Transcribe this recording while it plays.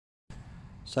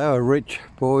So a rich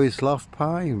boy's loft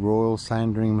party, Royal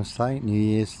Sandringham Estate, New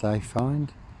Year's Day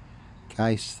find.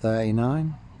 Case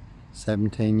 39,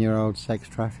 17-year-old sex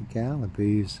traffic gal,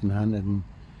 abused and hunted and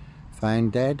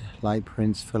found dead. Late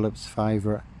Prince Philip's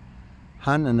favourite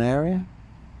hunting area.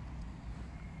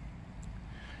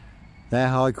 Their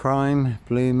high crime,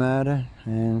 blue murder,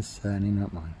 and certainly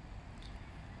not mine.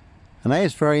 And that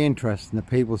is very interesting. The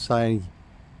people say,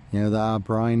 you know, that our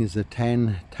brain is a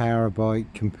 10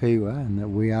 terabyte computer and that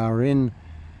we are in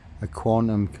a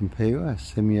quantum computer, a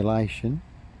simulation.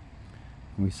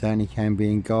 And we certainly can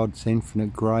be in God's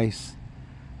infinite grace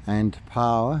and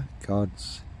power,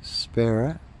 God's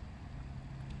spirit.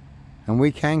 And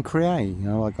we can create, you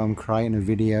know, like I'm creating a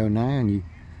video now, and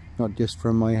not just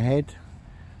from my head,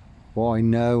 what I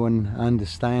know and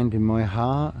understand in my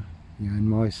heart, you know, in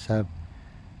my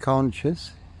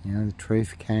subconscious, you know, the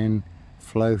truth can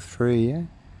flow through you.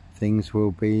 Things will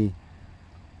be,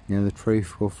 you know, the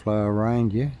truth will flow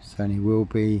around you. Certainly will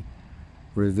be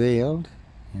revealed,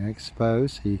 you know,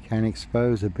 exposed. So you can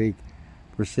expose a big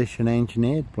precision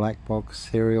engineered black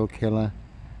box serial killer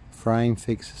frame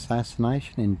fix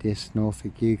assassination in Diss,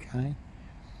 Norfolk, UK.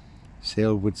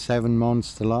 Sealed with 7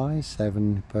 monster lies,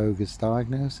 7 bogus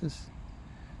diagnoses.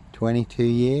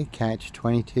 22-year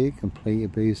catch-22 complete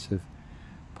abuse of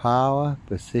power,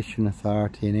 position,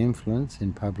 authority and influence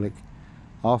in public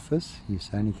office. You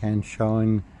certainly can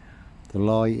shine the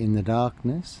light in the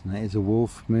darkness, and that is a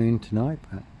wolf moon tonight,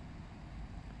 but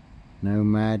no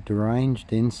mad,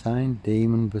 deranged, insane,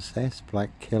 demon possessed,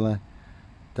 black killer,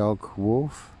 dog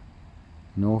wolf,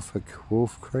 Norfolk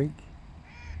Wolf Creek,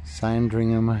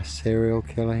 Sandringham serial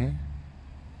killer here.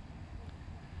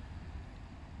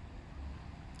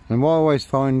 And what I always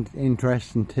find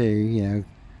interesting too, you know,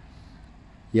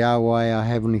 Yahweh, our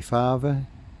Heavenly Father,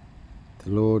 the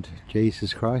Lord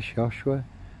Jesus Christ, Joshua,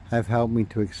 have helped me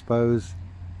to expose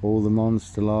all the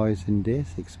monster lies in this,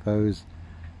 expose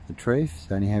the truth.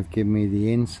 They only have given me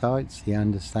the insights, the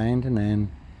understanding and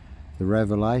the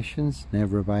revelations,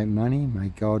 never about money. May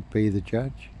God be the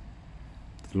judge.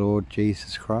 The Lord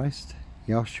Jesus Christ,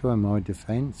 Joshua, my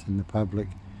defense, and the public,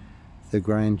 the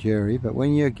grand jury. But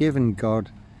when you're given God,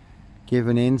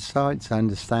 given insights,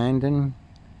 understanding,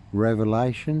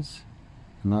 revelations,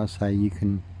 and like I say, you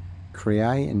can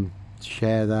create and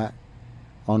share that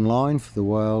online for the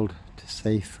world to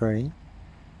see free.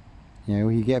 You know,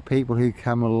 you get people who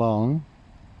come along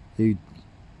who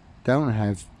don't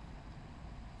have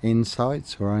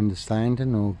insights or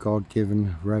understanding or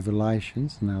God-given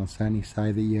revelations, and they'll certainly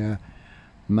say that you're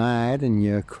mad and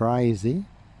you're crazy,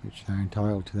 which they're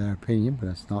entitled to their opinion, but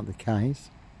that's not the case.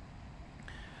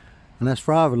 And that's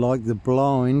rather like the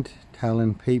blind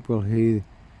telling people who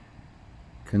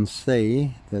can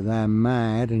see that they're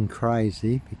mad and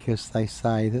crazy because they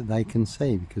say that they can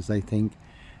see, because they think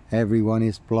everyone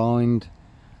is blind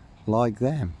like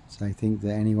them. So they think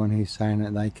that anyone who's saying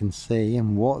that they can see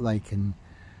and what they can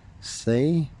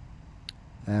see,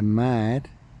 they're mad,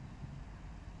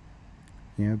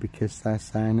 you know, because they're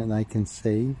saying that they can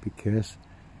see, because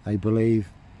they believe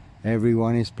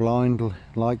everyone is blind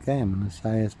like them. And I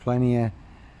say there's plenty of,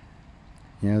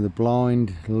 you know, the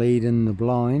blind leading the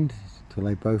blind till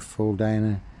they both fall down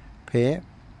a pit.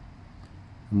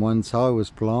 And once I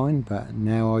was blind, but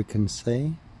now I can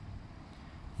see.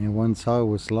 You know, once I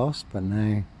was lost, but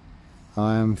now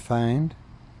I am found.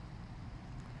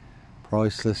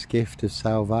 Priceless gift of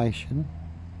salvation.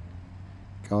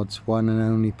 God's one and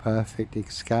only perfect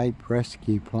escape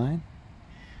rescue plan.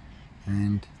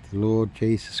 And the Lord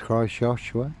Jesus Christ,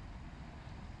 Joshua,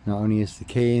 not only is the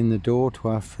key in the door to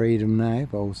our freedom now,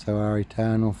 but also our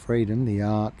eternal freedom, the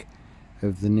ark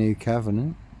of the new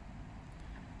covenant.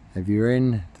 If you're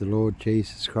in the Lord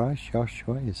Jesus Christ,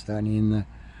 Joshua, you're certainly in the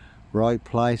right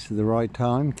place at the right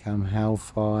time, come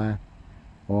hellfire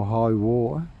or high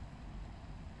water.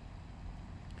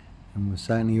 And we're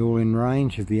certainly all in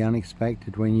range of the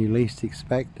unexpected when you least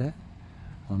expect it,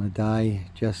 on a day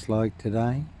just like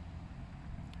today.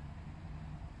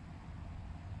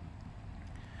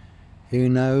 Who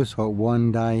knows what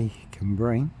one day can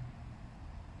bring?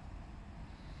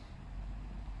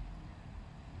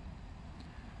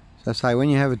 So I say, when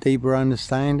you have a deeper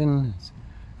understanding, it's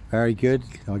very good.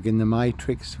 Like in the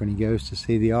Matrix, when he goes to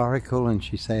see the Oracle and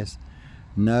she says,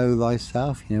 know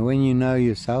thyself. You know, when you know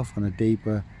yourself on a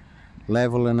deeper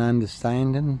level and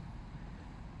understanding,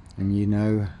 and you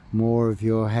know more of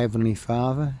your Heavenly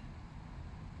Father,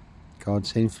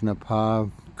 God's infinite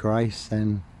power, grace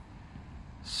and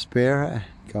Spirit,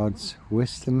 God's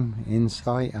wisdom,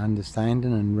 insight,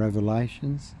 understanding and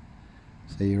revelations.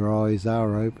 So your eyes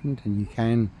are opened and you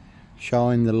can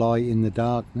shine the light in the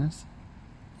darkness.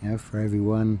 for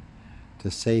everyone to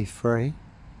see free.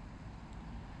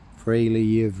 Freely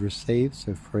you've received,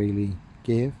 so freely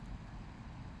give.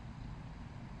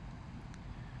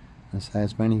 And so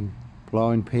as many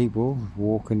blind people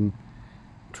walking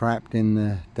trapped in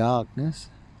the darkness.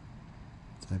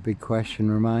 So a big question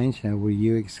remains, will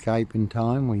you escape in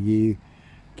time? Will you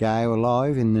go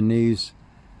alive? In the news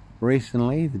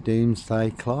recently, the doomsday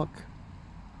clock,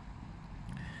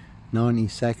 90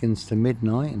 seconds to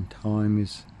midnight, and time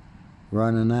is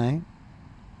running out.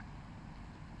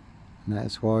 And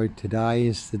that's why today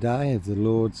is the day of the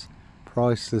Lord's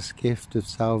priceless gift of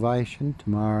salvation.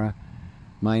 Tomorrow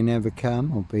may never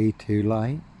come or be too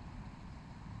late.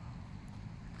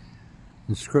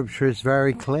 And Scripture is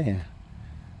very clear.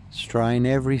 Strain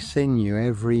every sinew,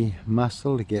 every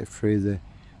muscle to get through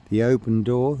the open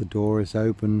door. The door is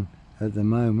open at the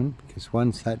moment, because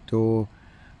once that door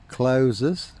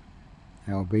closes,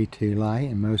 it will be too late.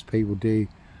 And most people do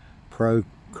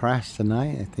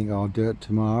procrastinate. They think, I'll do it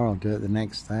tomorrow, I'll do it the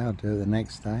next day, I'll do it the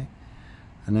next day.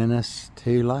 And then it's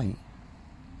too late.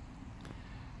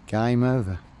 Game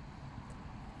over.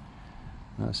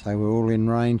 Like I say, we're all in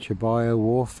range of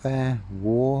bio-warfare,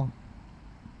 war.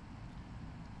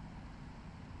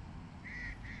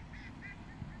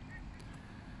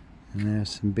 And there's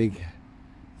some big,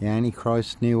 the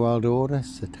Antichrist New World Order,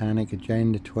 Satanic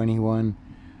Agenda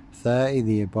 2130,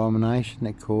 the abomination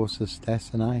that causes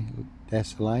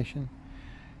desolation.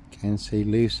 You can see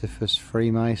Lucifer's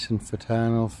Freemason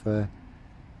Fraternal for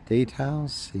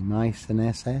details, the Mason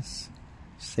SS,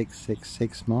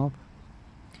 666 mob.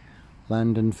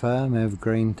 London firm,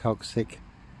 Evergreen Toxic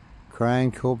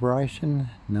Crown Corporation,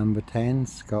 number 10,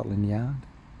 Scotland Yard.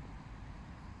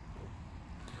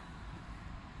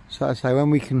 So I say, when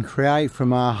we can create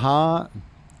from our heart,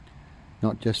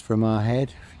 not just from our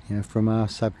head, from our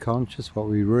subconscious, what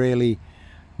we really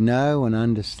know and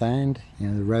understand,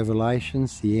 the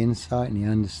revelations, the insight and the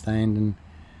understanding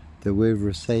that we've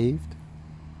received.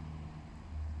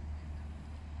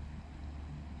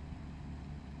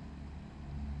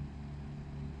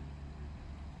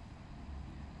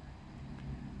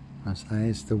 I say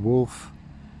it's the wolf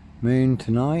moon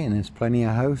tonight, and there's plenty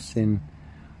of hosts in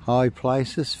high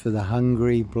places for the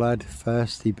hungry,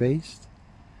 blood-thirsty beast,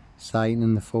 Satan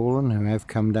and the fallen, who have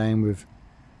come down with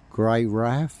great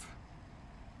wrath.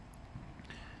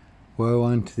 Woe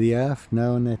unto the earth,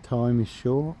 knowing their time is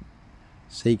short,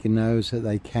 seeking those that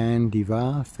they can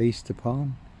devour, feast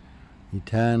upon,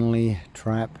 eternally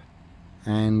trap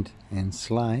and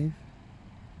enslave.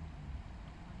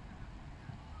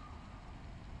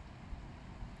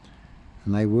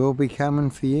 And they will be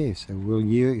coming for you. So will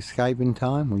you escape in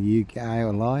time? Will you get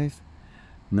out alive?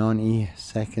 90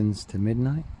 seconds to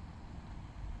midnight.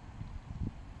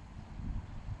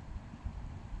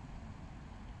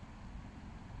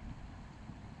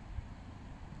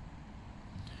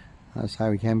 That's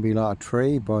how we can be like a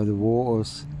tree by the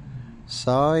water's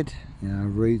side.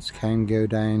 Roots can go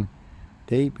down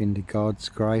deep into God's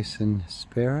grace and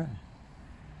spirit.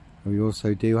 We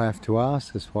also do have to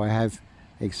ask, that's why I have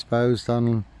exposed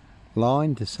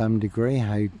online to some degree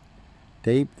how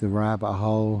deep the rabbit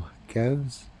hole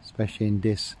goes, especially in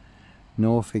this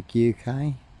Norfolk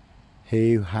UK.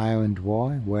 Who, how and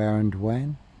why, where and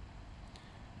when,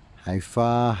 how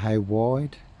far, how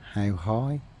wide, how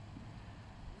high,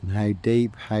 and how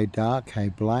deep, how dark, how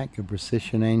black a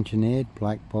precision engineered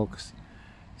black box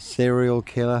serial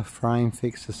killer frame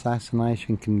fixed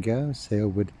assassination can go,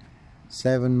 sealed with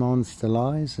 7 monster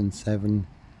lies and 7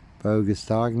 bogus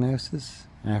diagnosis.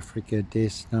 Africa,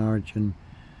 Dis, Norwich and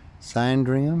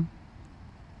Sandringham,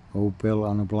 all built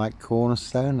on a black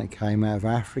cornerstone that came out of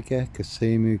Africa,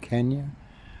 Kisumu, Kenya.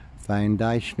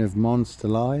 Foundation of monster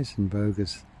lies and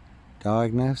bogus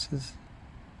diagnosis.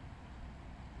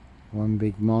 One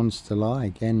big monster lie.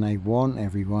 Again, they want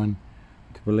everyone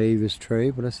to believe is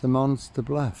true, but it's a monster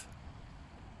bluff.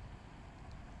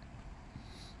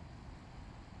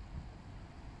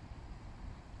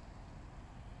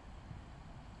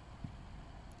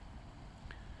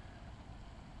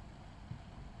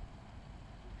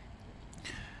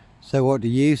 So what do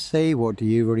you see? What do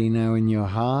you really know in your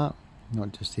heart?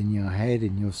 Not just in your head,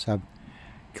 in your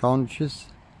subconscious.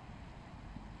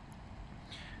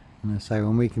 And I say,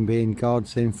 when we can be in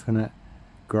God's infinite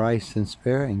grace and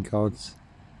spirit, in God's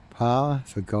power,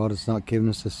 for God has not given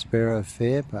us a spirit of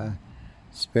fear, but a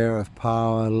spirit of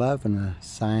power, love and a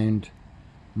sound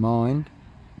mind.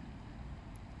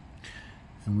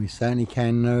 And we certainly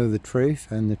can know the truth,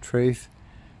 and the truth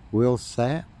will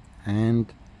set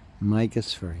and make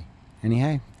us free.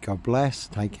 Anyhow, God bless,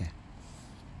 take care.